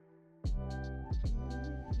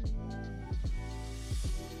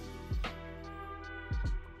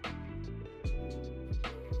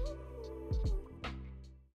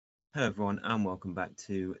Hello, everyone, and welcome back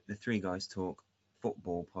to the Three Guys Talk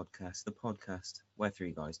Football Podcast, the podcast where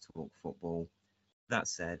three guys talk football. That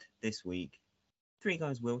said, this week, three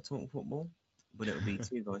guys will talk football, but it'll be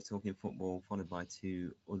two guys talking football, followed by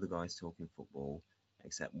two other guys talking football,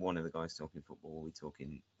 except one of the guys talking football will be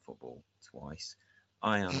talking football twice.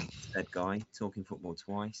 I am said guy talking football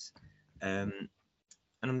twice, um,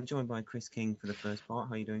 and I'm joined by Chris King for the first part.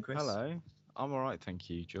 How are you doing, Chris? Hello. I'm all right, thank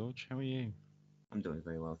you, George. How are you? I'm doing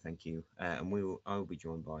very well, thank you. And I will be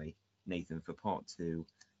joined by Nathan for part two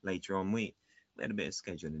later on. We had a bit of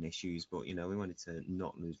scheduling issues, but we wanted to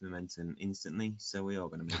not lose momentum instantly, so we are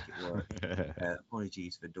going to make it work.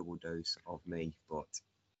 Apologies for double dose of me, but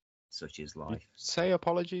such is You life. say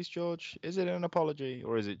apologies, George. Is it an apology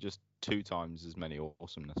or is it just two times as many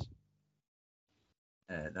awesomeness?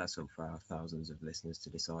 That's up for our thousands of listeners to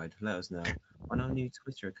decide. Let us know on our new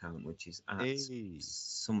Twitter account, which is at Hey.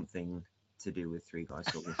 something to do with three guys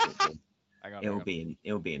talking football. Hang on. It'll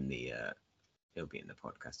be in the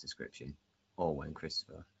podcast description, or when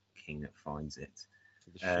Christopher King finds it.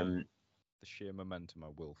 For Um, the sheer momentum, I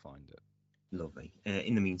will find it. Lovely.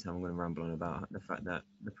 In the meantime, I'm going to ramble on about the fact that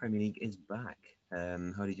the Premier League is back.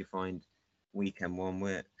 How did you find weekend one?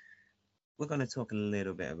 We're going to talk a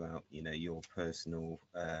little bit about your personal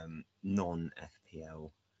non FPL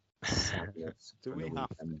sadness Do from the we have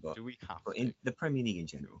to? weekend, Do we have but to? in the Premier League in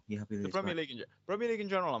general, you happy with The this back? Premier League in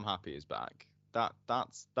general, I'm happy is back. That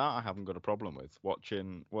I haven't got a problem with.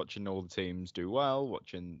 Watching all the teams do well,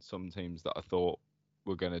 watching some teams that I thought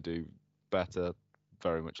were going to do better,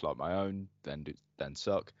 very much like my own, then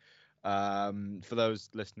suck. For those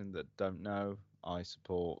listening that don't know, I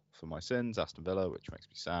support for my sins Aston Villa, which makes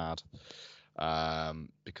me sad.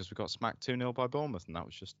 Because we got smacked 2-0 by Bournemouth, and that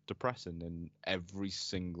was just depressing in every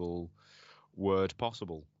single word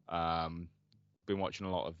possible. Been watching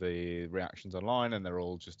a lot of the reactions online, and they're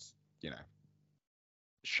all just,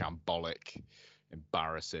 shambolic,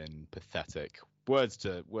 embarrassing, pathetic words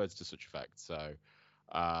to such effect. So,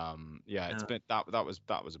 yeah, it's Uh, been that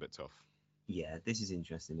was a bit tough. yeah, this is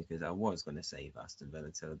interesting because I was going to save Aston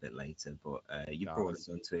Villa till a bit later, but you No, brought us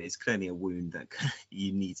onto it. It's clearly a wound that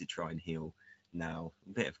you need to try and heal now.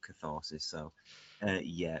 A bit of catharsis. So,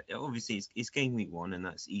 yeah, obviously it's game week one, and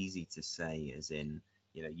that's easy to say, as in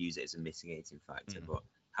use it as a mitigating factor. mm. But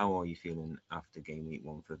how are you feeling after game week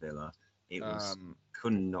one for Villa? It was um,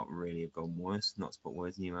 couldn't not really have gone worse. Not to put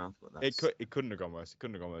words in your mouth, but it that's could it couldn't have gone worse. It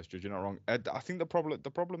couldn't have gone worse. George, you're not wrong. I think the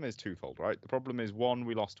problem is twofold, right? The problem is one,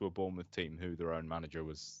 we lost to a Bournemouth team who their own manager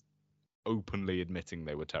was openly admitting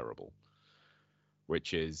they were terrible,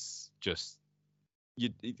 which is just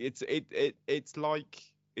it's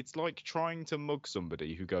like trying to mug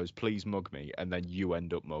somebody who goes, please mug me, and then you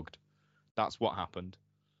end up mugged. That's what happened.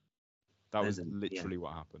 That there's was a yeah. literally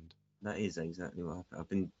what happened. That is exactly what happened. I've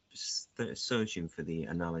been searching for the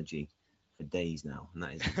analogy for days now, and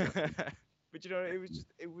that is exactly. But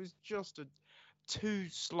it was just two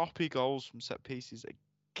sloppy goals from set pieces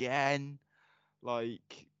again.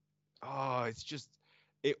 Like, it's just,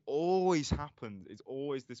 it always happens. It's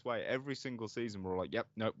always this way. Every single season, we're all like, yep,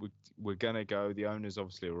 nope, we're going to go. The owners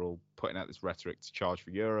obviously are all putting out this rhetoric to charge for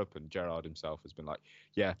Europe. And Gerard himself has been like,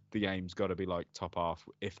 yeah, the aim's got to be like top half,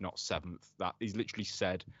 if not seventh. That he's literally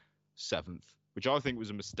said seventh, which I think was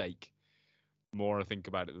a mistake. The more I think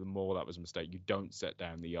about it, the more that was a mistake. You don't set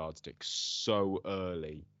down the yardstick so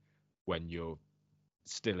early when you're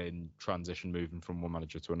still in transition, moving from one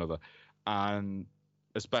manager to another, and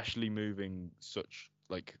especially moving such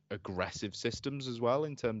like aggressive systems as well,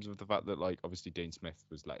 in terms of the fact that, like, obviously Dean Smith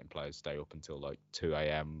was letting players stay up until like 2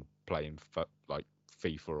 a.m. playing like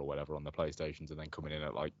FIFA or whatever on the PlayStations, and then coming in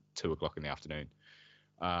at like 2 o'clock in the afternoon.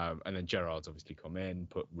 And then Gerard's obviously come in,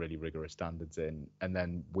 put really rigorous standards in, and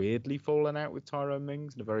then weirdly fallen out with Tyrone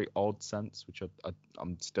Mings in a very odd sense, which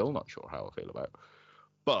I'm still not sure how I feel about.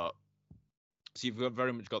 But so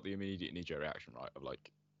very much got the immediate knee-jerk reaction, right? Of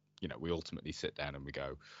like, we ultimately sit down and we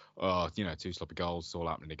go, oh, two sloppy goals, it's all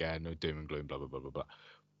happening again, no doom and gloom, blah, blah, blah, blah, blah.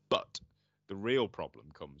 But the real problem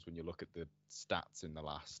comes when you look at the stats in the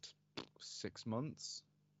last 6 months.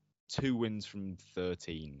 2 wins from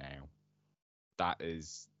 13 now.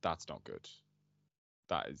 That's not good.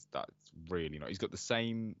 That's really not. He's got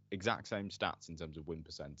the exact same stats in terms of win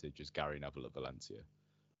percentage as Gary Neville at Valencia,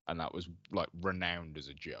 and that was like renowned as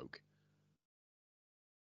a joke.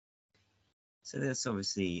 So that's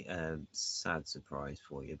obviously a sad surprise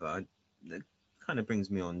for you, but that kind of brings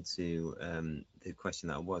me on to the question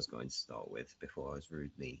that I was going to start with before I was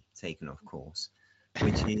rudely taken off course,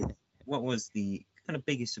 which is what was the kind of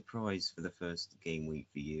biggest surprise for the first game week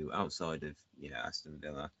for you outside of Aston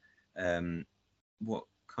Villa? Um, what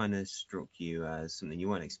kind of struck you as something you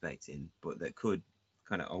weren't expecting, but that could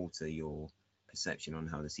kind of alter your perception on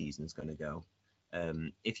how the season's going to go?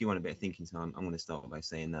 If you want a bit of thinking time, I'm going to start by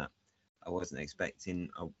saying that I wasn't expecting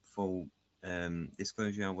a full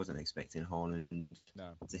disclosure. I wasn't expecting Haaland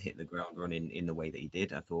No. to hit the ground running in the way that he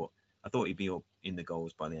did. I thought he'd be up in the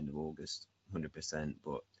goals by the end of August, 100%.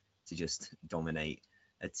 But to just dominate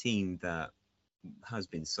a team that has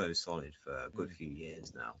been so solid for a good few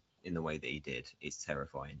years now in the way that he did is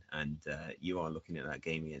terrifying. And you are looking at that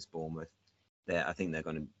game against Bournemouth. I think they're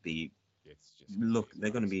going to be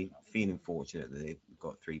they're going to be feeling fortunate that they've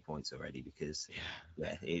got 3 points already, because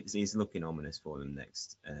it's looking ominous for them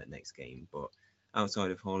next game. But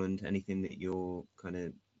outside of Haaland, anything that you're kind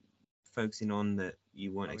of focusing on that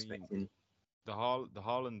you weren't expecting? The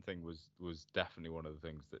Haaland thing was definitely one of the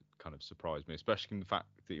things that kind of surprised me, especially in the fact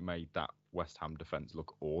that he made that West Ham defense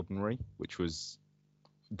look ordinary, which was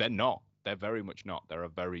they're not. They're very much not. They're a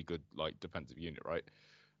very good like defensive unit, right?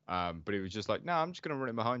 But it was just like, no, I'm just going to run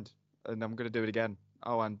it behind, and I'm going to do it again.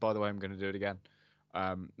 Oh, and by the way, I'm going to do it again.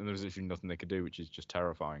 And there was literally nothing they could do, which is just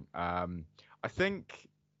terrifying. I think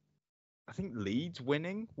Leeds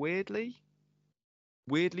winning weirdly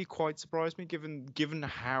quite surprised me, given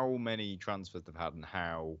how many transfers they've had and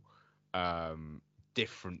how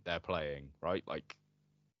different they're playing. Right, like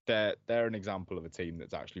they're an example of a team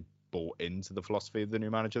that's actually bought into the philosophy of the new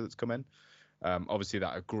manager that's come in. Obviously,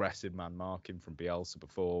 that aggressive man marking from Bielsa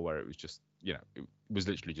before, where it was just, it was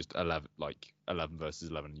literally just 11 versus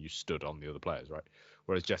 11, and you stood on the other players, right?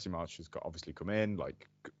 Whereas Jesse Marsch has obviously come in, like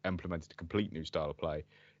implemented a complete new style of play,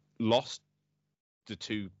 lost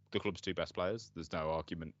the club's two best players. There's no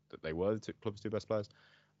argument that they were the club's two best players,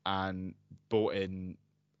 and brought in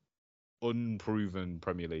unproven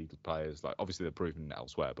Premier League players. Like obviously they're proven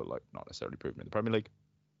elsewhere, but like not necessarily proven in the Premier League.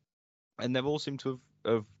 And they've all seemed to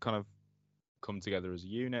have kind of come together as a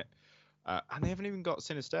unit. And they haven't even got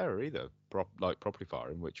Sinisterra either, properly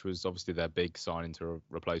firing, which was obviously their big signing to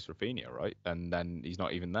replace Rafinha, right? And then he's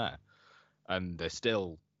not even there. And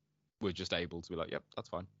we're just able to be like, yep, that's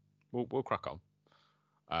fine. We'll crack on.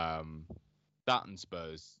 That and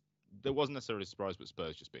Spurs, there wasn't necessarily a surprise, but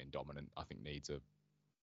Spurs just being dominant, I think need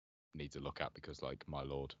to look at, because like, my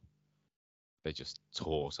lord, they just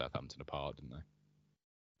tore Southampton apart, didn't they?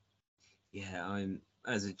 Yeah, I'm,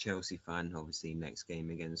 as a Chelsea fan, obviously next game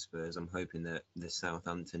against Spurs, I'm hoping that the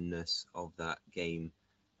Southamptonness of that game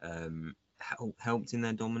helped in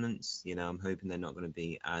their dominance. I'm hoping they're not going to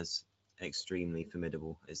be as extremely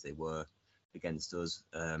formidable as they were against us.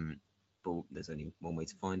 But there's only one way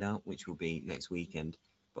to find out, which will be next weekend.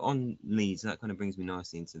 But on Leeds, that kind of brings me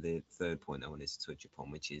nicely into the third point I wanted to touch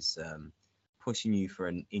upon, which is pushing you for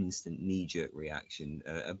an instant knee-jerk reaction,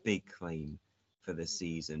 a big claim for the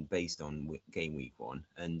season based on game week 1.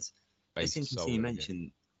 And it's interesting you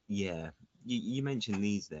mentioned, you mentioned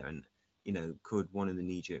Leeds there, and could one of the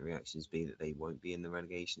knee-jerk reactions be that they won't be in the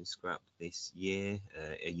relegation scrap this year?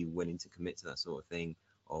 Are you willing to commit to that sort of thing,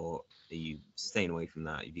 or are you staying away from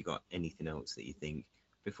that? Have you got anything else that you think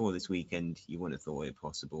before this weekend you wouldn't have thought it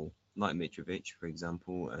possible, like Mitrovic, for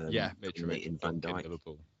example? Mitrovic in Van Dijk.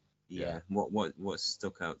 Liverpool. Yeah. What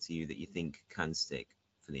stuck out to you that you think can stick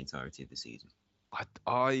for the entirety of the season? I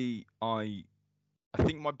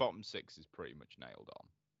think my bottom 6 is pretty much nailed on,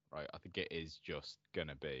 right? I think it is just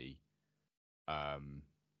gonna be, I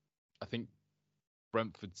think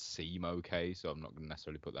Brentford seem okay, so I'm not gonna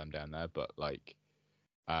necessarily put them down there, but like,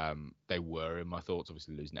 they were in my thoughts,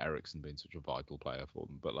 obviously losing Eriksen being such a vital player for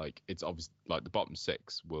them, but like, it's obvious, like the bottom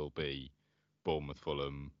 6 will be Bournemouth,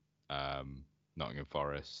 Fulham, Nottingham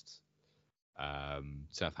Forest,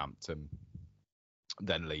 Southampton,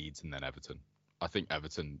 then Leeds, and then Everton. I think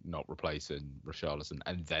Everton not replacing Richarlison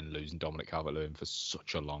and then losing Dominic Calvert-Lewin for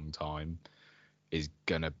such a long time it's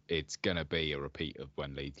gonna be a repeat of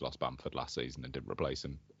when Leeds lost Bamford last season and didn't replace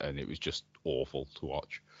him, and it was just awful to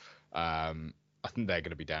watch. I think they're going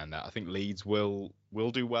to be down there. I think Leeds will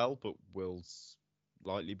do well, but will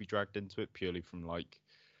slightly be dragged into it purely from like,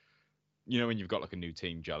 when you've got like a new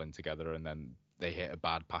team gelling together and then they hit a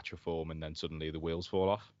bad patch of form and then suddenly the wheels fall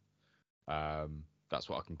off. That's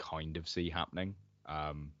what I can kind of see happening.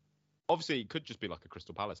 Obviously, it could just be like a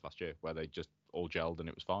Crystal Palace last year where they just all gelled and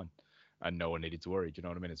it was fine and no one needed to worry. Do you know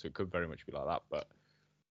what I mean? So it could very much be like that. But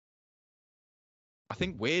I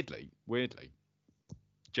think weirdly,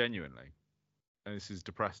 genuinely, and this is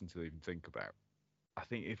depressing to even think about, I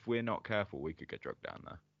think if we're not careful, we could get dragged down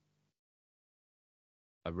there.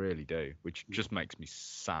 I really do, which just makes me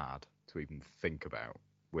sad to even think about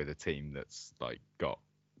with a team that's like got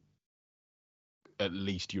at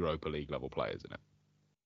least Europa League level players in it.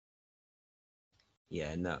 Yeah,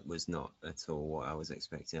 and that was not at all what I was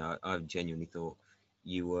expecting. I genuinely thought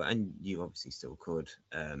you were, and you obviously still could,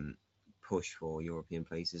 push for European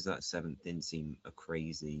places. That seventh didn't seem a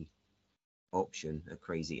crazy option, a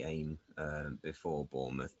crazy aim before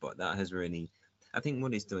Bournemouth, but that has really, I think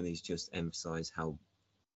what it's done is just emphasise how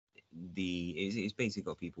it's basically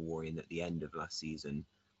got people worrying that the end of last season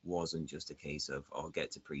wasn't just a case of, oh,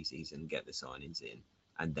 get to pre-season, get the signings in,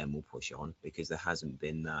 and then we'll push on, because there hasn't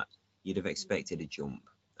been that. You'd have expected a jump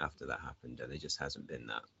after that happened, and there just hasn't been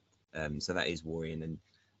that. So that is worrying,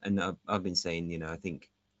 and I've been saying, I think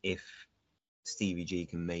if Stevie G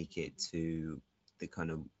can make it to the kind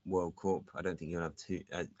of World Cup, I don't think you'll have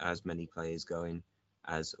as many players going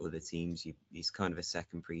as other teams. It's kind of a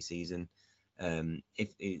second pre-season.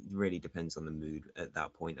 If it really depends on the mood at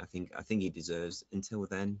that point. I think he deserves until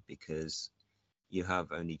then, because you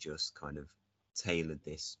have only just kind of tailored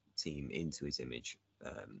this team into his image,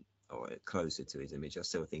 or closer to his image. I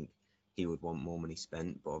still think he would want more money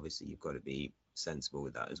spent, but obviously you've got to be sensible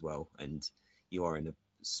with that as well. And you are in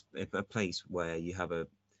a place where you have a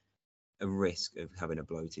risk of having a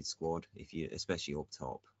bloated squad, if you, especially up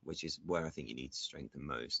top, which is where I think you need to strengthen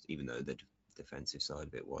most, even though the defensive side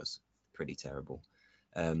of it was pretty terrible.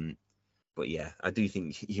 Um, but yeah, I do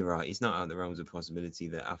think you're right. It's not out of the realms of possibility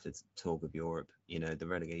that after talk of Europe, the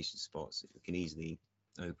relegation spots can easily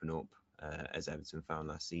open up, as Everton found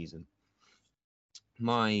last season.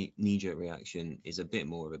 My knee-jerk reaction is a bit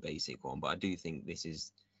more of a basic one, but I do think this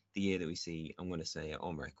is the year that we see, I'm going to say it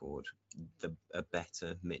on record, a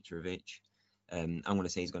better Mitrovic. I'm going to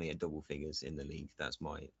say he's going to get double figures in the league. That's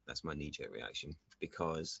my knee-jerk reaction,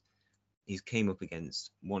 because he's came up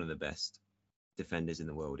against one of the best defenders in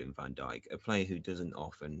the world in Van Dijk, a player who doesn't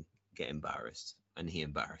often get embarrassed, and he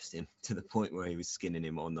embarrassed him to the point where he was skinning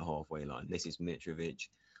him on the halfway line. This is Mitrovic,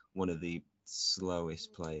 one of the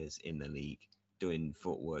slowest players in the league, doing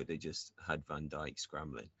footwork that just had Van Dijk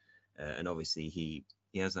scrambling. And obviously he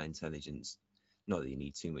has that intelligence. Not that you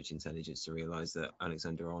need too much intelligence to realise that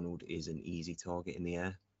Alexander Arnold is an easy target in the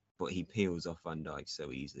air, but he peels off Van Dijk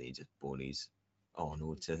so easily, he just bullies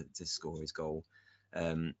Arnold to score his goal.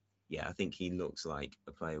 Yeah, I think he looks like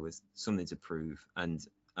a player with something to prove, and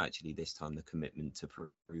actually this time the commitment to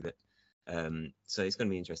prove it. So it's going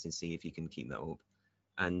to be interesting to see if he can keep that up.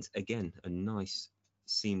 And again, a nice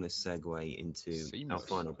seamless segue into our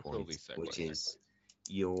final point, which is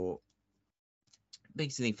your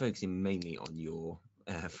basically focusing mainly on your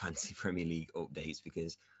fantasy Premier League updates,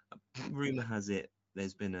 because rumor has it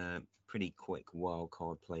there's been a pretty quick wild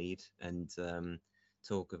card played, and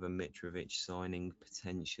talk of a Mitrovic signing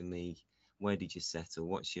potentially. Where did you settle?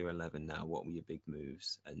 What's your 11 now? What were your big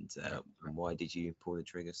moves, and why did you pull the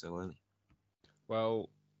trigger so early? Well,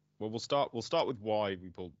 we'll start with why I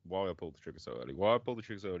pulled the trigger so early. Why I pulled the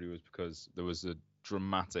trigger so early was because there was a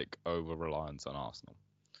dramatic over reliance on Arsenal,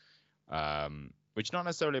 which is not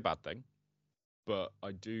necessarily a bad thing, but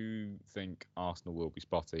I do think Arsenal will be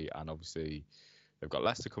spotty, and obviously they've got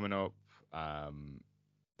Leicester coming up.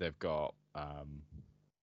 They've got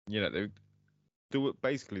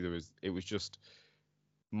it was just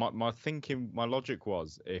my thinking, my logic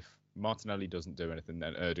was, if Martinelli doesn't do anything,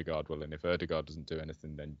 then Ødegaard will, and if Ødegaard doesn't do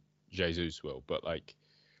anything, then Jesus will. But like,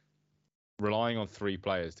 relying on 3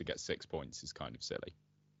 players to get 6 points is kind of silly.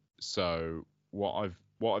 So what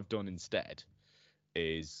I've done instead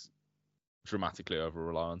is dramatically over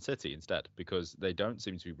rely on City instead, because they don't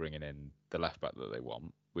seem to be bringing in the left back that they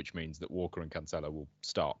want, which means that Walker and Cancelo will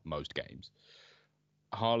start most games.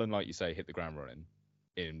 Haaland, like you say, hit the ground running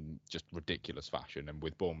in just ridiculous fashion, and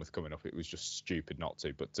with Bournemouth coming up, it was just stupid not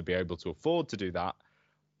to. But to be able to afford to do that,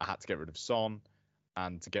 I had to get rid of Son,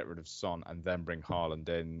 and to get rid of Son and then bring Haaland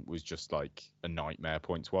in was just like a nightmare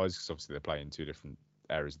points-wise, because obviously they're playing 2 different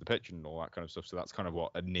areas of the pitch and all that kind of stuff. So that's kind of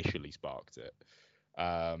what initially sparked it.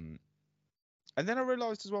 And then I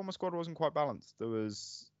realised as well my squad wasn't quite balanced. There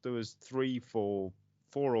was 4 or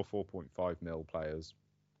 4.5 mil players,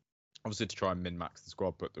 obviously to try and min-max the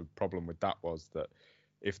squad. But the problem with that was that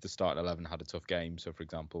if the starting 11 had a tough game, so for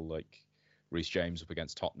example, like Reece James up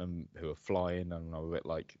against Tottenham, who are flying, and I'm a bit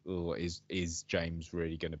like, oh, is James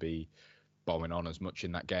really going to be bombing on as much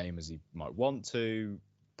in that game as he might want to?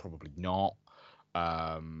 Probably not.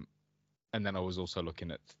 And then I was also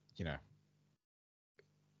looking at,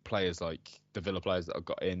 players like the Villa players that I've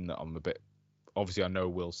got in, that I'm a bit, obviously I know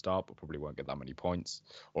will start, but probably won't get that many points,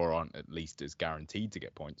 or aren't at least as guaranteed to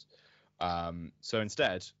get points. So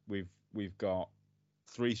instead, we've got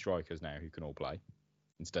 3 strikers now who can all play,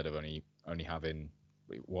 instead of only having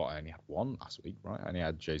I only had 1 last week, right? I only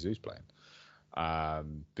had Jesus playing,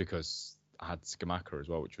 because I had Skamaka as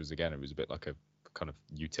well, which was, again, it was a bit like a kind of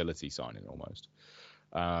utility signing almost.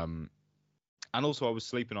 And also, I was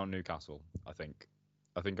sleeping on Newcastle. I didn't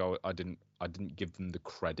give them the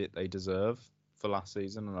credit they deserve for last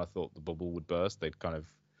season, and I thought the bubble would burst. They'd kind of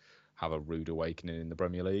have a rude awakening in the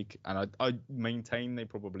Premier League, and I maintain they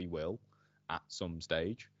probably will at some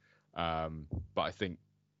stage. But I think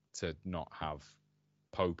to not have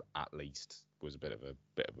Pope at least was a bit of a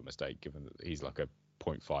mistake, given that he's like a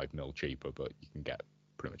 0.5 mil cheaper, but you can get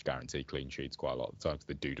pretty much guaranteed clean sheets quite a lot of the time because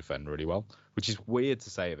they do defend really well, which is weird to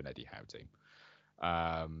say of an Eddie Howe team.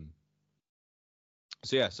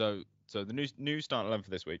 So the new starting 11 for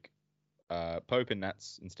this week. Pope in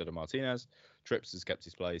nets instead of Martinez. Trips has kept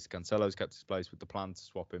his place. Cancelo's kept his place with the plan to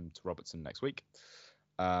swap him to Robertson next week.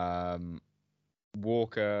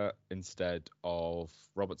 Walker instead of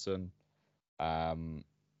Robertson. And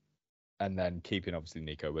then keeping obviously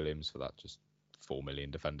Nico Williams for that just 4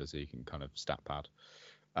 million defender, so you can kind of stat pad.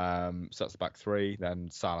 So that's the back three.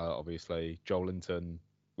 Then Salah, obviously, Joelinton,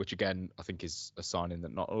 which again I think is a signing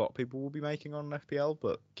that not a lot of people will be making on FPL,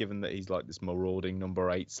 but given that he's like this marauding number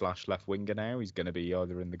 8/left winger now, he's going to be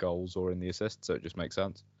either in the goals or in the assists, so it just makes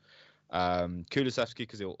sense. Kulusevski,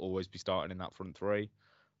 because he'll always be starting in that front three,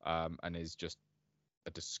 and is just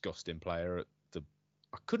a disgusting player.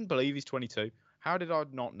 I couldn't believe he's 22. How did I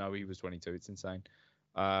not know he was 22? It's insane.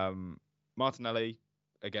 Martinelli,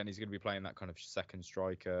 again, he's going to be playing that kind of second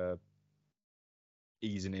striker,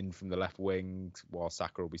 easing in from the left wing, while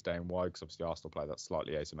Saka will be staying wide, because obviously Arsenal play that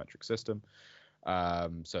slightly asymmetric system.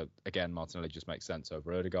 So again, Martinelli just makes sense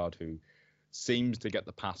over Odegaard, who seems to get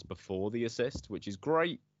the pass before the assist, which is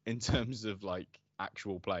great in terms of like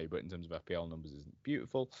actual play, but in terms of FPL numbers isn't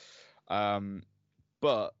beautiful.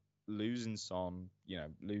 But losing Son,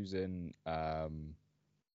 losing a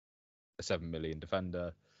 7 million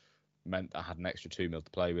defender meant I had an extra 2 mil to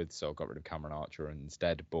play with, so I got rid of Cameron Archer and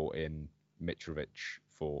instead bought in Mitrovic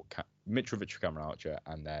for Cameron Archer,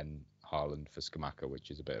 and then Haaland for Scamacca, which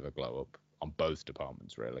is a bit of a glow up on both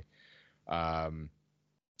departments, really. And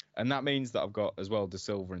that means that I've got as well De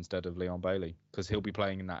Silva instead of Leon Bailey, because he'll be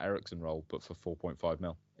playing in that Eriksen role, but for 4.5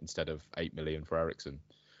 mil instead of 8 million for Eriksen.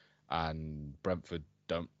 And Brentford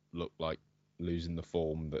don't look like losing the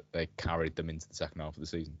form that they carried them into the second half of the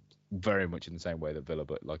season. Very much in the same way that Villa,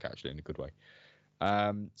 but like actually in a good way.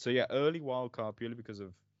 So yeah, early wildcard purely because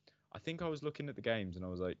of, I think I was looking at the games and I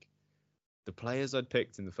was like, the players I'd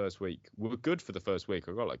picked in the first week were good for the first week.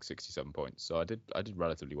 I got like 67 points, so I did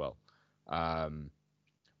relatively well.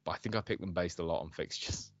 But I think I picked them based a lot on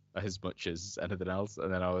fixtures as much as anything else.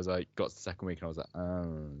 And then I was like, got to the second week and I was like,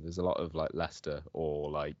 oh, there's a lot of like Leicester or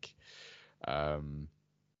like,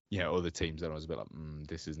 other teams. And I was a bit like,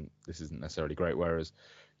 this isn't necessarily great. Whereas,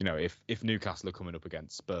 if Newcastle are coming up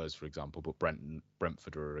against Spurs, for example, but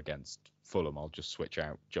Brentford are against Fulham, I'll just switch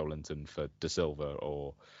out Joelinton for De Silva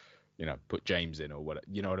or, put James in or whatever.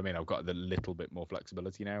 You know what I mean? I've got a little bit more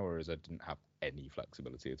flexibility now, whereas I didn't have any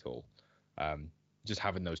flexibility at all. Just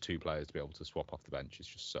having those two players to be able to swap off the bench is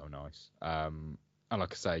just so nice. And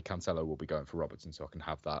like I say, Cancelo will be going for Robertson, so I can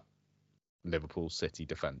have that Liverpool City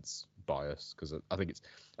defence bias, because I think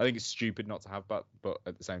it's stupid not to have that, but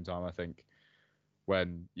at the same time, I think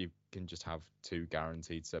when you can just have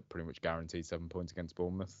pretty much guaranteed 7 points against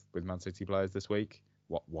Bournemouth with Man City players this week,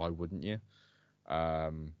 why wouldn't you?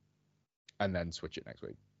 And then switch it next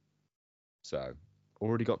week. So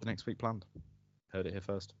already got the next week planned. Heard it here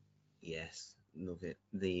first. Yes, love it.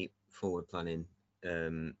 The forward planning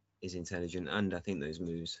is intelligent, and I think those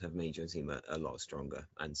moves have made your team a lot stronger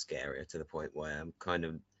and scarier, to the point where I'm kind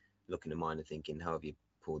of looking at mine and thinking, how have you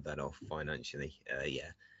pulled that off financially?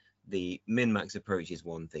 The min-max approach is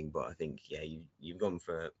one thing, but I think you've gone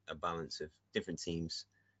for a balance of different teams,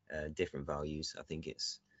 different values. I think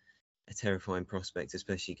it's a terrifying prospect,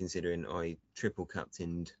 especially considering I triple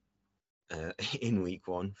captained in week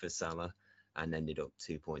one for Salah and ended up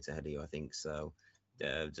 2 points ahead of you, I think. So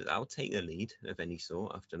I'll take the lead of any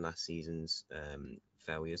sort after last season's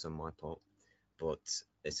failures on my part, but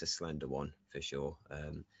it's a slender one for sure.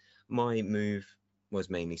 My move was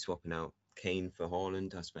mainly swapping out Kane for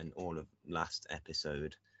Haaland. I spent all of last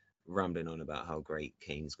episode rambling on about how great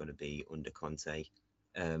Kane's going to be under Conte.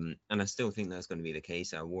 And I still think that's going to be the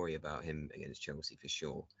case. I worry about him against Chelsea for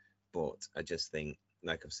sure. But I just think,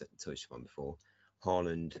 like I've touched upon before,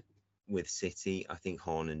 Haaland with City, I think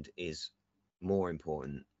Haaland is more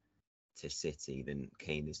important to City than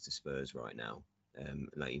Kane is to Spurs right now.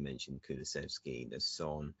 Like you mentioned, Kulusevski, the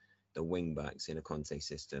Son, the wing backs in a Conte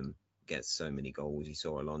system get so many goals. You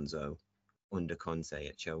saw Alonso under Conte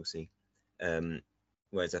at Chelsea.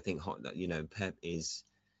 Whereas I think Pep is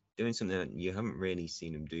doing something that you haven't really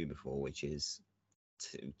seen him do before, which is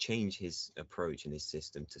to change his approach and his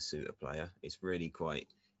system to suit a player. It's really quite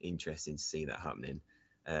interesting to see that happening.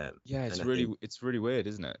 Yeah, and I think, it's really weird,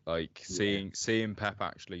 isn't it? Like yeah, seeing Pep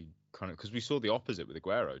actually kind of, because we saw the opposite with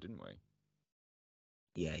Aguero, didn't we?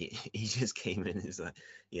 yeah, he just came in and was like,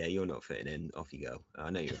 yeah, you're not fitting in, off you go. I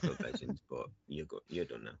know you're a club legend, but you're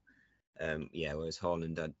done now. Yeah, whereas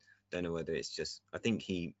Haaland, I don't know whether it's just, I think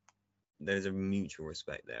there's a mutual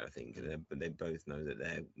respect there, I think, but they both know that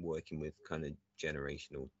they're working with kind of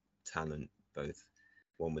generational talent, both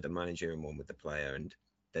one with the manager and one with the player, and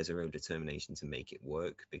there's a real determination to make it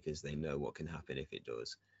work because they know what can happen if it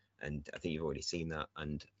does. And I think you've already seen that.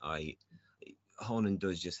 And Haaland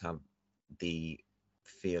does just have the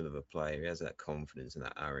feel of a player. He has that confidence and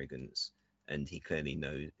that arrogance, and he clearly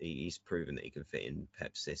knows he's proven that he can fit in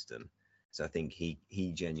Pep's system. So I think he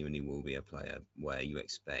genuinely will be a player where you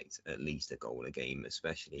expect at least a goal a game,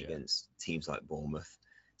 especially against teams like Bournemouth.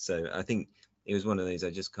 So I think it was one of those.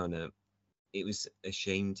 It was a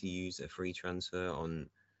shame to use a free transfer on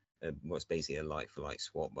what's basically a like for like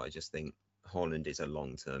swap, but I just think Holland is a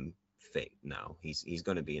long term fit now. He's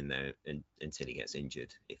going to be in there until he gets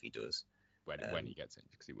injured, if he does. When he gets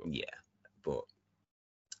injured, because he will. Yeah, but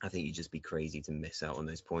I think you'd just be crazy to miss out on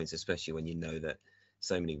those points, especially when you know that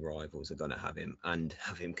so many rivals are going to have him and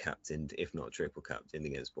have him captained, if not triple captained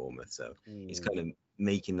against Bournemouth. So it's kind of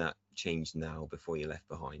making that change now before you're left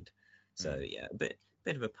behind. So yeah, a bit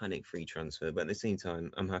of a panic-free transfer, but at the same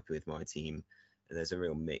time, I'm happy with my team. There's a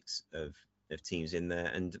real mix of teams in there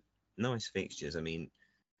and nice fixtures. I mean,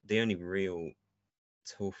 the only real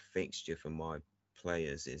tough fixture for my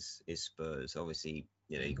players is Spurs. Obviously,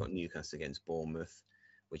 you've got Newcastle against Bournemouth,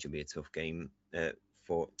 which will be a tough game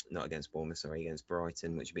for not against Bournemouth, sorry, against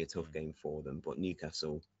Brighton, which would be a tough game for them. But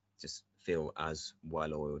Newcastle just feel as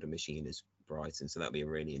well-oiled a machine as Brighton, so that'll be a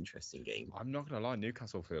really interesting game. I'm not gonna lie,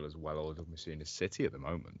 Newcastle feel as well-oiled a machine as City at the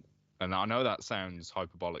moment, and I know that sounds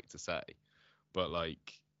hyperbolic to say, but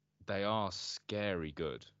like they are scary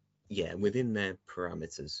good. Yeah, within their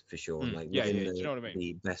parameters for sure. Like Yeah, within do you know what I mean?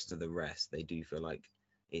 the best of the rest, they do feel like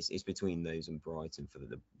it's between those and Brighton for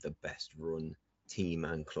the best run team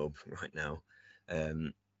and club right now.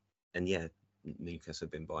 And yeah, Newcastle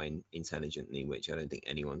have been buying intelligently, which I don't think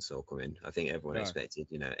anyone saw coming. I think everyone expected,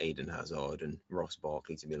 Eden Hazard and Ross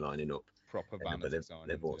Barkley to be lining up. Proper But vanity they've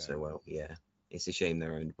signings, bought so well. Yeah, it's a shame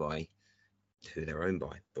they're owned by who they're owned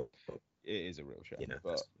by. But it is a real shame.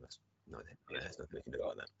 That's nothing. There's nothing we can do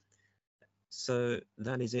about that. So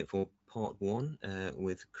that is it for part one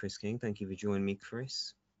with Chris King. Thank you for joining me,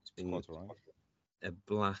 Chris. It's been a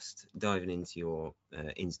blast diving into your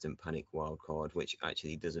instant panic wildcard, which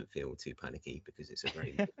actually doesn't feel too panicky because it's a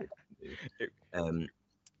very move.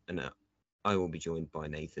 And I will be joined by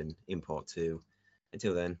Nathan in part two.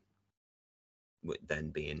 Until then, with then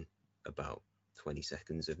being about 20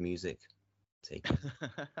 seconds of music. Take it.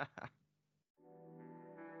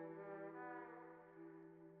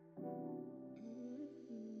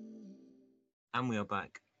 And we are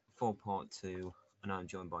back for part two, and I'm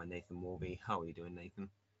joined by Nathan Morby. How are you doing, Nathan?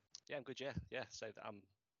 Yeah, I'm good. Yeah. So that I'm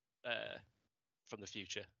from the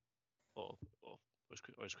future, or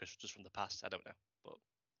is Chris just from the past? I don't know, but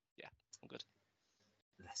yeah, I'm good.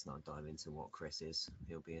 Let's not dive into what Chris is.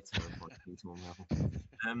 He'll be a terrifying thing to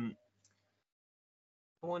unravel.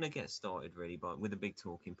 I want to get started really, but with a big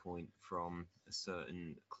talking point from a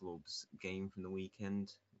certain club's game from the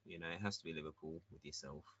weekend. It has to be Liverpool with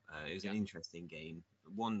yourself. It was an interesting game,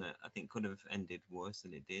 one that I think could have ended worse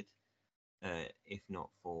than it did, if not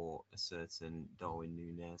for a certain Darwin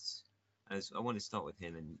Núñez. As I want to start with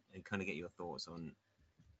him and kind of get your thoughts on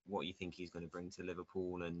what you think he's going to bring to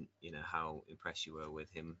Liverpool and, how impressed you were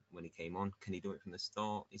with him when he came on. Can he do it from the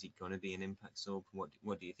start? Is he going to be an impact sub?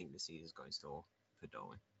 What do you think the season's going to store for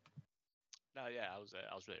Darwin? No, yeah, I was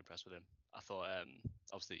really impressed with him. I thought,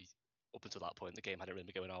 obviously, up until that point, the game hadn't really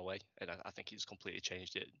been going our way, and I think he just completely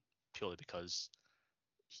changed it purely because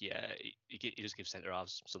he just gives centre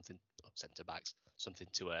halves centre backs something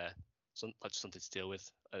to something to deal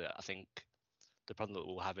with. I think the problem that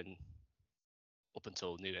we were having up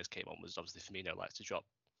until Núñez came on was obviously Firmino likes to drop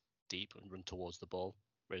deep and run towards the ball,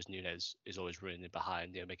 whereas Núñez is always running in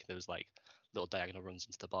behind, making those like little diagonal runs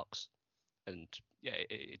into the box, and yeah,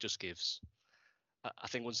 it just gives. I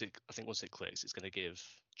think once it clicks, it's going to give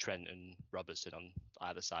Trent and Robertson on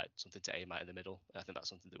either side something to aim at in the middle. And I think that's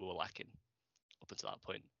something that we were lacking up until that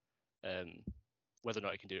point. Whether or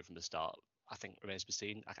not he can do it from the start, I think remains to be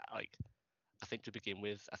seen. I think to begin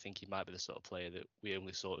with, I think he might be the sort of player that we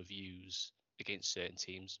only sort of use against certain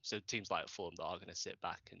teams. So teams like Fulham that are going to sit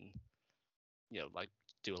back and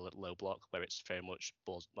do a little low block where it's very much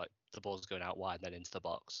balls like the ball's going out wide and then into the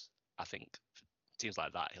box. I think teams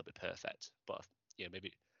like that, he'll be perfect. But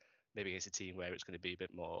maybe against a team where it's going to be a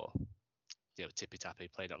bit more tippy tappy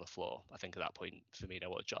playing on the floor. I think at that point,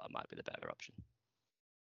 Firmino or Jota might be the better option.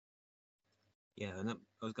 Yeah, and I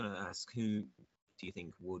was going to ask, who do you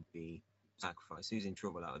think would be sacrificed? Who's in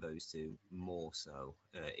trouble out of those two more so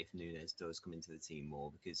if Núñez does come into the team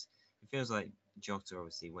more? Because it feels like Jota,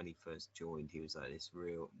 obviously, when he first joined, he was like this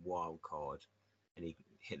real wild card and he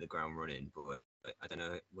hit the ground running. But I don't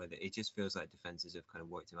know whether it just feels like defenses have kind of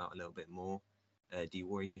worked him out a little bit more. Do you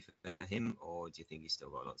worry for him, or do you think he's still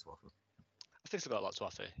got a lot to offer? I think he's got a lot to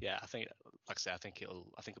offer. Yeah, I think, like I say, I think it'll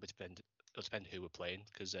depend. It'll depend who we're playing,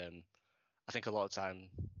 because I think a lot of time,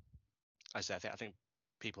 I think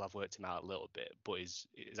people have worked him out a little bit, but his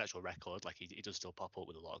actual record, like he does still pop up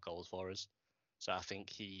with a lot of goals for us. So I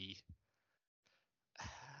think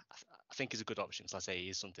I think he's a good option. Because I say he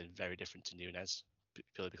is something very different to Núñez,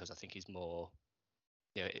 purely because I think he's more,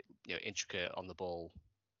 intricate on the ball.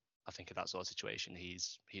 I think in that sort of situation,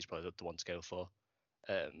 he's probably the one to go for.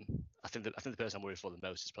 I think the person I'm worried for the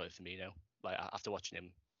most is probably Firmino. Like after watching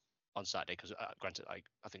him on Saturday, because granted,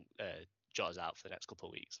 I think Jota's out for the next couple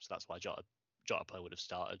of weeks, so that's why Jota probably would have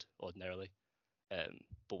started ordinarily.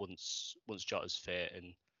 But once Jota's fit,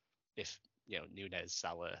 and if Núñez,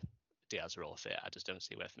 Salah, Diaz are all fit, I just don't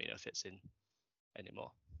see where Firmino fits in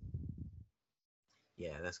anymore.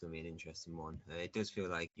 Yeah, that's going to be an interesting one. It does feel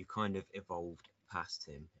like you kind of evolved past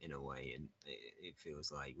him in a way, and it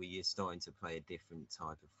feels like you're starting to play a different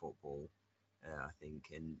type of football, I think.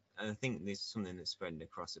 And I think there's something that's spreading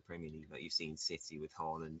across the Premier League. Like you've seen City with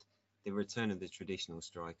Haaland. The return of the traditional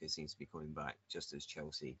striker seems to be coming back, just as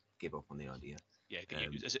Chelsea give up on the idea. Yeah,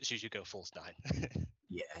 as soon as you go false 9.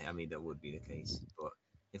 Yeah, I mean, that would be the case. But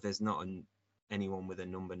if there's not anyone with a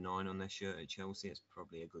number 9 on their shirt at Chelsea, it's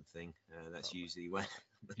probably a good thing. That's probably. Usually when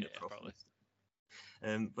the problem is.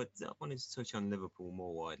 But I wanted to touch on Liverpool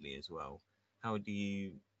more widely as well. How do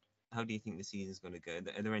you think the season's going to go?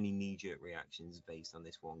 Are there any knee-jerk reactions based on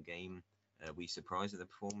this one game? Were you surprised at the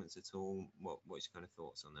performance at all? What's your kind of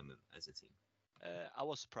thoughts on them as a team? I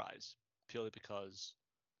was surprised purely because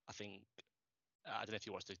I think I don't know if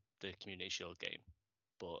you watched the Community Shield game,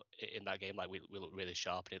 but in that game, like we looked really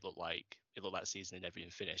sharp, and it looked like the season had never even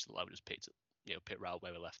finished. It looked like we just picked right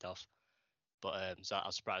where we left off. But so I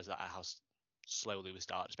was surprised at how slowly we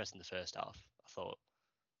started, especially in the first half. I thought,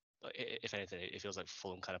 if anything, it feels like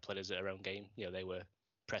Fulham kind of played us their own game. They were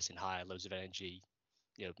pressing high, loads of energy,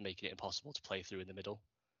 making it impossible to play through in the middle.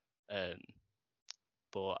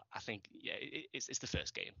 But I think it's the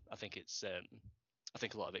first game. I think I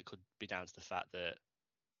think a lot of it could be down to the fact that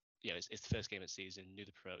it's the first game of the season,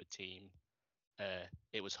 newly promoted team.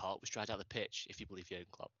 It was hot. We tried out the pitch, if you believe Jurgen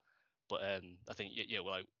Klopp. But I think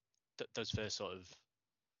those first sort of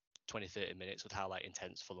 20-30 minutes with how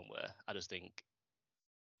intense Fulham were, I just think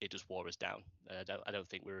it just wore us down. I don't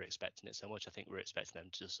think we were expecting it so much. I think we were expecting them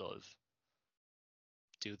to just sort of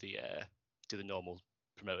do the normal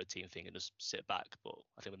promoted team thing and just sit back. But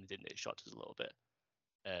I think when they didn't, it shocked us a little bit.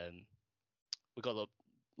 We got a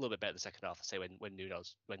little bit better the second half. I say when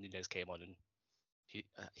Núñez came on, and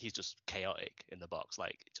he's just chaotic in the box.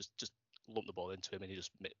 Like just lump the ball into him, and he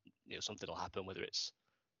just something will happen, whether it's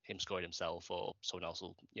him scoring himself or someone else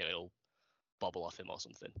will it'll bobble off him or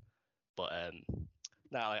something. But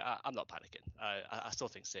no, I'm not panicking. I still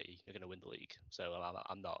think City are going to win the league, so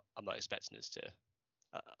I'm not expecting us to.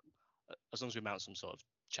 As long as we mount some sort of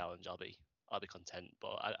challenge, I'll be content.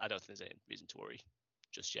 But I don't think there's any reason to worry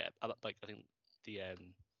just yet. I think the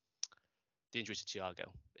injury to Thiago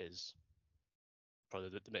is probably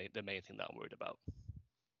the main thing that I'm worried about.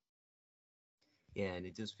 Yeah, and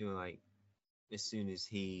it does feel like as soon as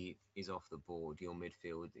he is off the board, your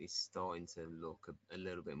midfield is starting to look a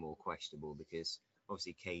little bit more questionable, because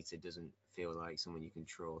obviously Keita doesn't feel like someone you can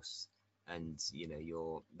trust, and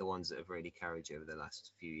you're the ones that have really carried you over the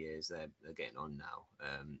last few years. They're getting on now.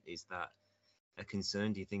 Is that a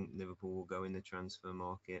concern? Do you think Liverpool will go in the transfer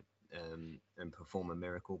market and perform a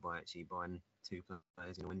miracle by actually buying 2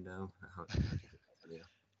 players in a window? How do you think that's going?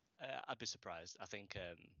 I'd be surprised. I think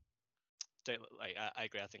I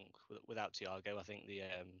agree. I think without Thiago, I think the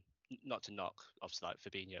not to knock obviously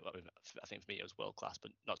Fabinho. I think Fabinho is world class,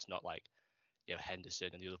 but not to knock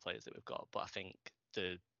Henderson and the other players that we've got. But I think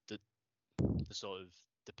the sort of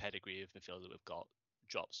the pedigree of midfield that we've got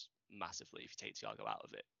drops massively if you take Thiago out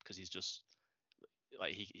of it, because he's just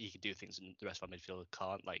he can do things and the rest of our midfield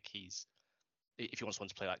can't. If you want someone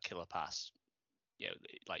to play killer pass, you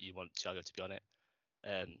want Thiago to be on it.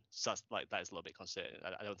 So that is a little bit concerning.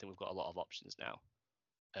 I don't think we've got a lot of options now.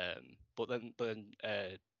 But then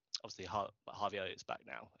obviously Harvey Elliott's back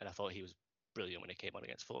now, and I thought he was brilliant when he came on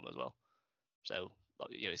against Fulham as well. So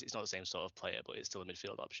it's not the same sort of player, but it's still a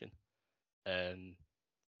midfield option.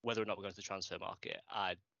 Whether or not we're going to the transfer market,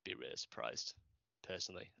 I'd be really surprised,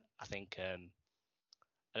 personally. I think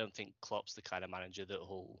I don't think Klopp's the kind of manager that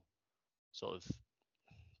will sort of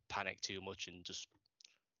panic too much and just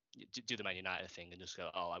do the Man United thing and just go,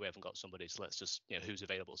 oh, we haven't got somebody, so let's just, who's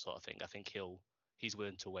available sort of thing. I think he's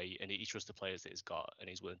willing to wait, and he trusts the players that he's got, and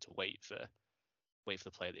he's willing to wait for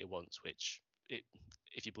the player that he wants, which,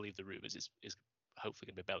 if you believe the rumours, is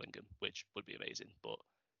hopefully going to be Bellingham, which would be amazing. But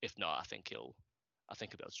if not, I think he'll be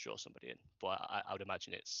able to draw somebody in. But I would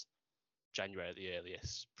imagine it's January at the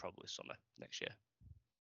earliest, probably summer next year.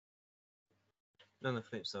 On the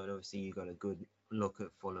flip side, obviously you got a good look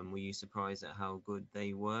at Fulham. Were you surprised at how good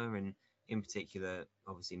they were? And in particular,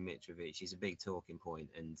 obviously Mitrovic is a big talking point,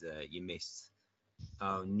 and you missed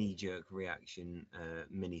our knee-jerk reaction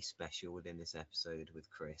mini special within this episode with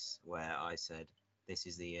Chris, where I said this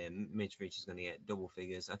is the Mitrovic is going to get double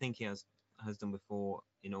figures. I think he has done before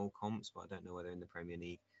in all comps, but I don't know whether in the Premier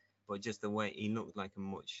League. But just the way he looked like a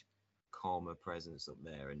much calmer presence up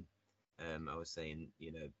there, and I was saying,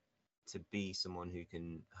 to be someone who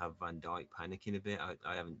can have Van Dijk panicking a bit,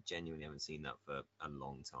 I genuinely haven't seen that for a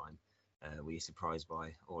long time. Were you surprised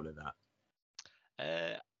by all of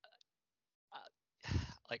that?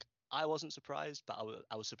 I wasn't surprised, but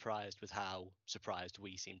I was surprised with how surprised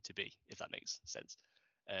we seemed to be, if that makes sense.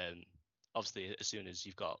 Obviously, as soon as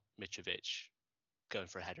you've got Mitrovic going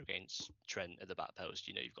for a header against Trent at the back post,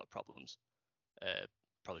 you've got problems.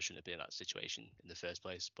 Probably shouldn't have been in that situation in the first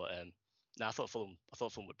place, but no, I thought Fulham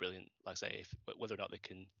were brilliant. Like I say, whether or not they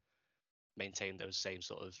can maintain those same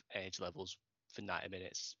sort of energy levels for 90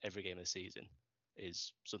 minutes every game of the season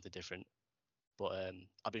is something different. But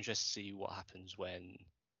I'll be interested to see what happens when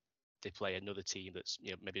they play another team that's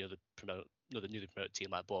maybe another newly promoted team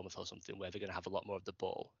like Bournemouth or something, where they're going to have a lot more of the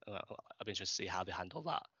ball. I'll be interested to see how they handle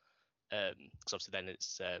that. Because obviously then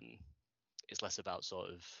it's less about sort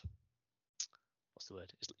of, what's the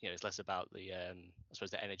word? It's less about the I suppose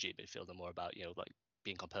the energy in midfield and more about like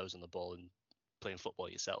being composed on the ball and playing football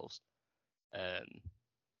yourselves.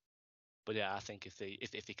 But yeah, I think if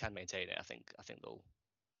they can maintain it, I think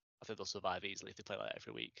they'll survive easily if they play like that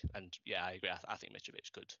every week. And yeah, I agree. I think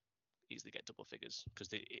Mitrovic could easily get double figures, because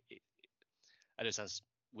I know it sounds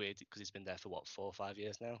weird because he's been there for 4 or 5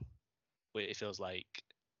 years now. But it feels like,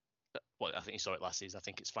 I think you saw it last season. I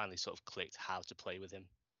think it's finally sort of clicked how to play with him,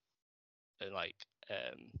 and I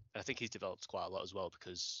think he's developed quite a lot as well,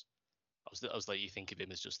 because I was like, you think of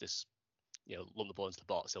him as just this, lump the ball into the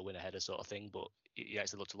box, he'll win a header sort of thing, but he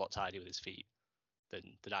actually looked a lot tidier with his feet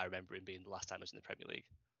than I remember him being the last time he was in the Premier League.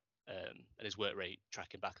 And his work rate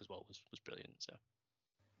tracking back as well was brilliant. So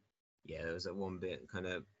yeah, there was that one bit kind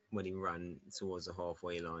of when he ran towards the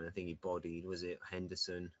halfway line. I think he bodied, was it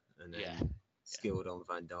Henderson, and then skilled on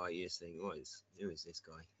Van Dijk. You just think, who is this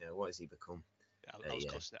guy? Yeah, what has he become?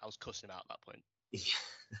 I was cussing him out at that point.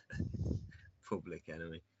 Yeah. Public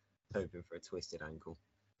enemy, hoping for a twisted ankle.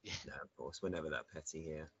 Yeah. No, of course, we're never that petty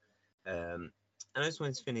here. And I just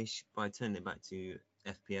wanted to finish by turning it back to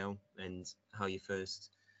FPL and how your first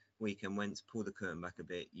weekend went. To pull the curtain back a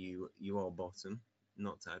bit, you are bottom,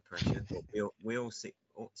 not to add pressure, but we all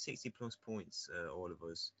 60 plus points, all of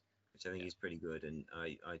us, which I think is pretty good. And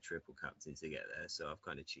I triple captain to get there, so I've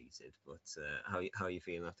kind of cheated. But how are you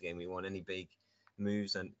feeling after game? We won any big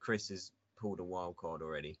moves? And Chris has pulled a wild card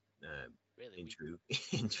already. Really?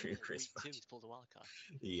 In true Chris fashion. He's pulled a wild card.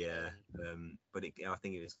 Yeah, but I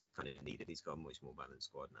think it was kind of needed. He's got a much more balanced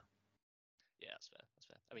squad now. Yeah, that's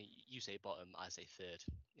fair. I mean, you say bottom, I say third.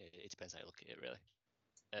 It depends how you look at it, really.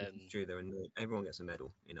 It's true, though. Everyone gets a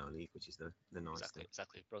medal in our league, which is the nice thing.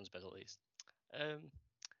 Exactly. Bronze medal at least.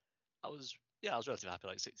 I was relatively happy.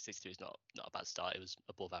 Like 62 is not a bad start. It was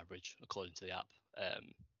above average according to the app.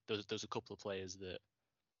 There was a couple of players that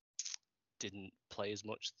didn't play as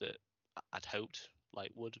much that I'd hoped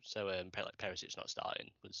would. So like Perisic not starting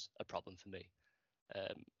was a problem for me.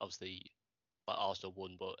 Obviously, Arsenal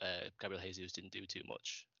won, but Gabriel Jesus didn't do too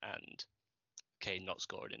much, and Kane not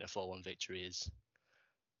scoring in a 4-1 victory is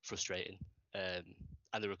frustrating. And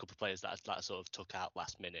there were a couple of players that I sort of took out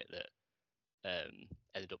last minute that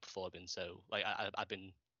ended up performing. So I've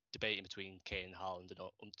been debating between Kane and Haaland, and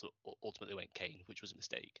ultimately went Kane, which was a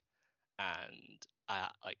mistake. And I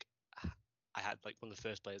had one of the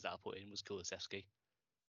first players that I put in was Kulusevski,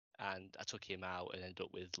 and I took him out and ended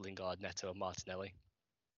up with Lingard, Neto, and Martinelli.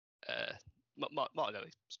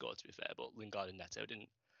 Martinelli scored, to be fair, but Lingard and Neto didn't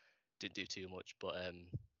do too much. But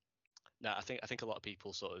no, I think a lot of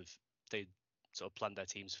people they planned their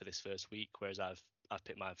teams for this first week, whereas I've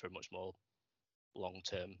picked mine for a much more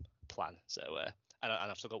long-term plan. So and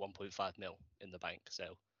I've still got 1.5 mil in the bank, so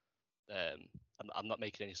I'm not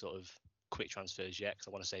making any sort of quick transfers yet because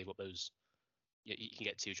I want to save up those. You can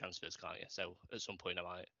get 2 transfers, can't you? So at some point I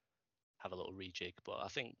might have a little rejig, but I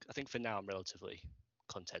think for now I'm relatively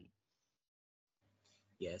content.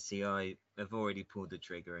 Yeah, see, I've already pulled the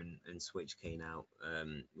trigger and switched Kane out.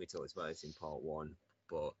 We talked about this in part 1,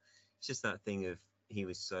 but it's just that thing of he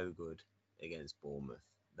was so good against Bournemouth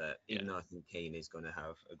that even though I think Kane is going to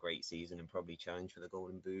have a great season and probably challenge for the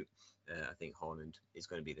Golden Boot, I think Haaland is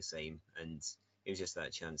going to be the same. And it was just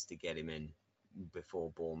that chance to get him in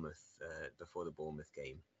before Bournemouth, before the Bournemouth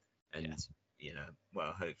game. And,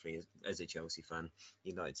 well, hopefully as a Chelsea fan,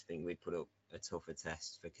 you'd like to think we'd put up a tougher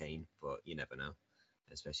test for Kane, but you never know,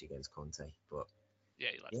 especially against Conte. But you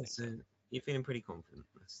like to think so. You're feeling pretty confident.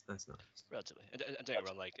 That's nice. Relatively. And don't get me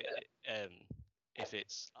wrong, like if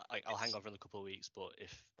it's I'll hang on for a couple of weeks, but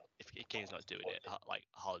if Kane's not doing it, like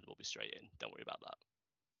Haaland will be straight in. Don't worry about that.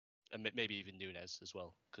 And maybe even Nunes as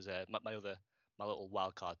well, because my little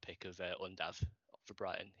wild card pick of Undav for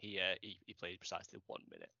Brighton, he played precisely 1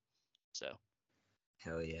 minute. So.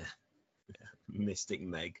 Hell yeah. Mystic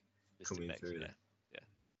Meg coming through there. Yeah.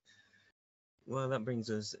 Well, that brings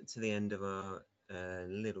us to the end of our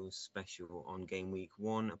little special on game week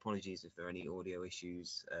 1. Apologies if there are any audio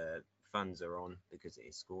issues. Fans are on because it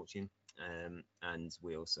is scorching, and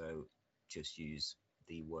we also just use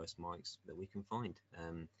the worst mics that we can find.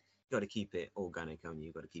 You got to keep it organic, haven't you?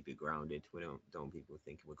 You've got to keep it grounded. We don't want people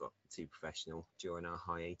thinking we've got too professional during our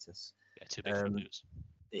hiatus. Yeah, too big for news.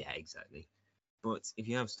 Yeah, exactly. But if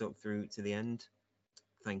you have stuck through to the end,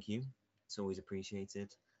 thank you. It's always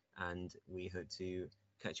appreciated. And we hope to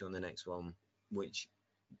catch you on the next one, which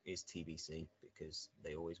is TBC, because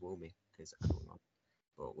they always will be, because I don't know.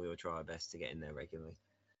 But we will try our best to get in there regularly.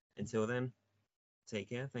 Until then, take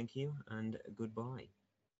care, thank you, and goodbye.